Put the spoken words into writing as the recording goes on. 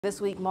This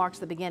week marks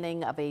the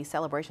beginning of a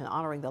celebration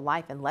honoring the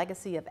life and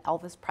legacy of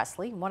Elvis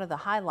Presley. One of the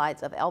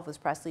highlights of Elvis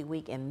Presley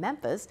Week in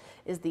Memphis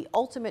is the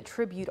Ultimate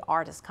Tribute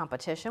Artist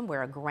Competition,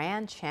 where a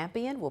grand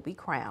champion will be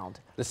crowned.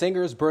 The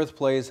singer's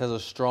birthplace has a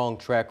strong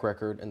track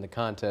record in the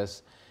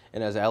contest,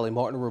 and as Allie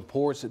Martin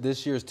reports,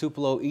 this year's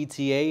Tupelo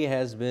ETA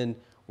has been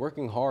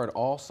working hard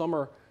all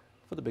summer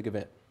for the big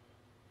event.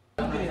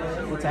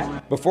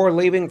 Before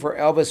leaving for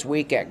Elvis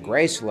Week at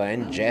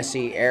Graceland,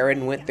 Jesse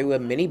Aaron went through a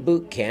mini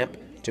boot camp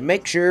to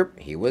make sure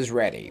he was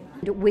ready.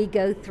 We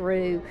go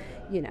through,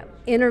 the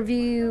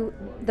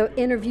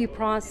interview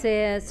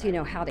process,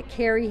 how to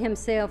carry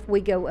himself.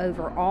 We go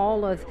over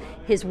all of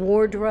his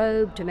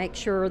wardrobe to make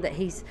sure that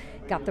he's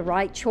got the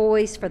right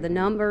choice for the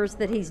numbers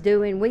that he's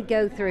doing. We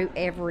go through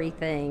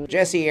everything.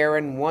 Jesse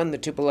Aaron won the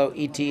Tupelo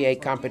ETA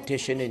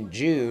competition in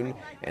June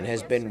and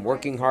has been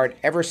working hard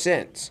ever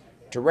since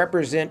to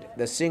represent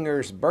the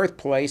singer's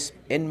birthplace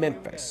in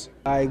Memphis.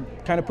 I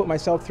kind of put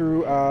myself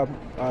through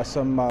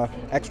some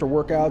extra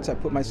workouts. I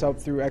put myself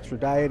through extra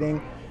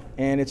dieting,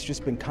 and it's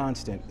just been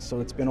constant. So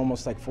it's been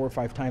almost like 4 or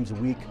 5 times a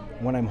week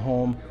when I'm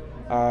home,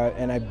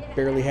 and I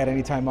barely had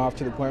any time off,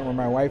 to the point where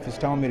my wife is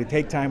telling me to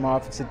take time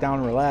off and sit down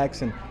and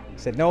relax. And I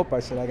said, nope.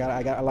 I said,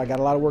 I got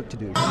a lot of work to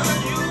do.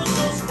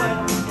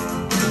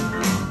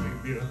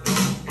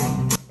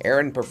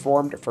 Aaron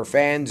performed for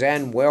fans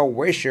and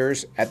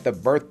well-wishers at the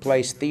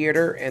Birthplace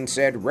Theater and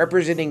said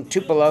representing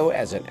Tupelo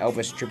as an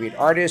Elvis tribute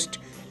artist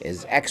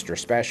is extra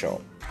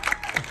special.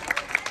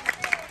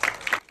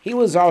 He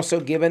was also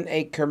given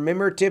a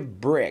commemorative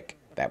brick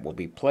that will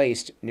be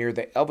placed near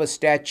the Elvis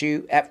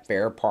statue at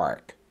Fair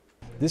Park.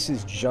 This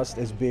is just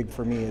as big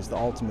for me as the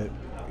Ultimate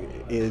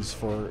is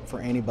for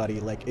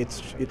anybody. Like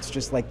it's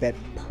just like that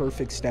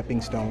perfect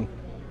stepping stone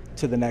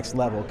to the next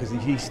level, because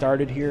he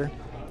started here.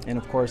 And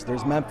of course,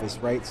 there's Memphis,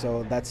 right?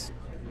 So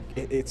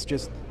it's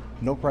just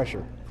no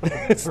pressure.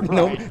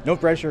 no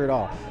pressure at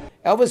all.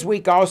 Elvis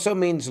Week also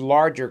means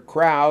larger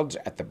crowds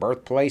at the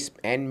birthplace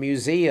and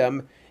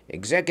museum.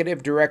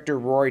 Executive Director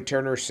Roy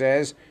Turner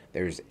says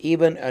there's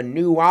even a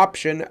new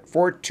option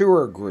for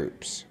tour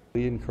groups.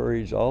 We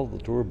encourage all the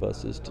tour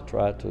buses to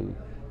try to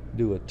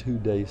do a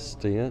 2-day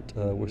stint.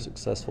 We're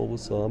successful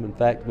with some. In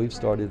fact, we've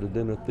started a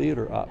dinner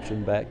theater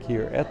option back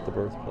here at the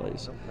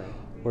birthplace,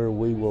 where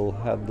we will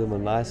have them a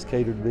nice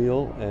catered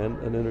meal and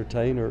an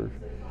entertainer,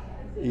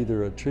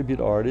 either a tribute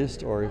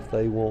artist, or if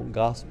they want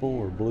gospel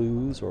or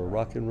blues or a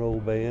rock and roll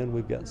band,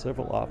 we've got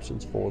several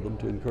options for them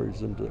to encourage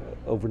them to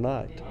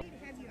overnight.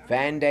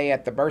 Fan Day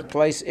at the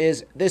Birthplace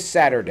is this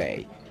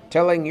Saturday.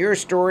 Telling your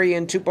story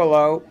in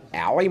Tupelo,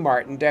 Allie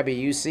Martin,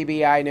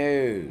 WCBI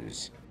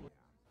News.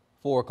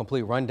 For a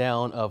complete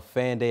rundown of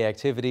Fan Day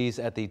activities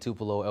at the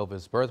Tupelo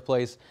Elvis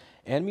Birthplace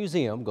and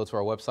Museum, go to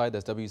our website,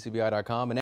 that's WCBI.com.